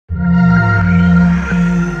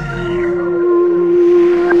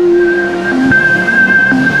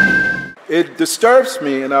it disturbs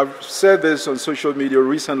me, and I've said this on social media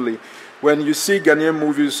recently, when you see Ghanaian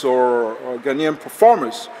movies or Ghanaian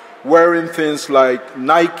performers wearing things like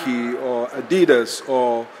Nike or Adidas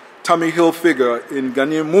or Tommy Hilfiger in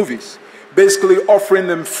Ghanaian movies, basically offering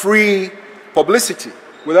them free publicity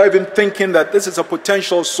without even thinking that this is a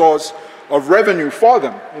potential source of revenue for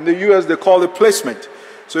them. In the US, they call it placement.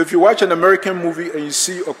 So if you watch an American movie and you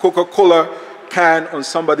see a Coca-Cola can on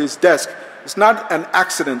somebody's desk, it's not an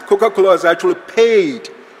accident. Coca-Cola has actually paid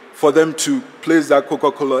for them to place that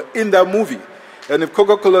Coca-Cola in that movie. And if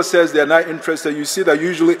Coca-Cola says they're not interested, you see that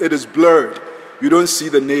usually it is blurred. You don't see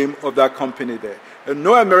the name of that company there. And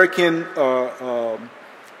no American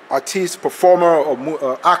artist, performer,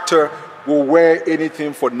 or actor will wear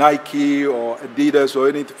anything for Nike or Adidas or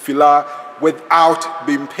anything, Fila, without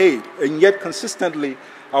being paid. And yet consistently,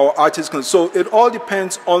 our artists can. So it all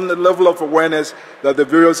depends on the level of awareness that the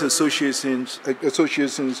various associations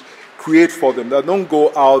create for them. That don't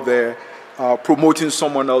go out there promoting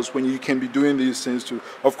someone else when you can be doing these things too.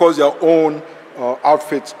 Of course, their own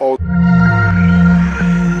outfits also.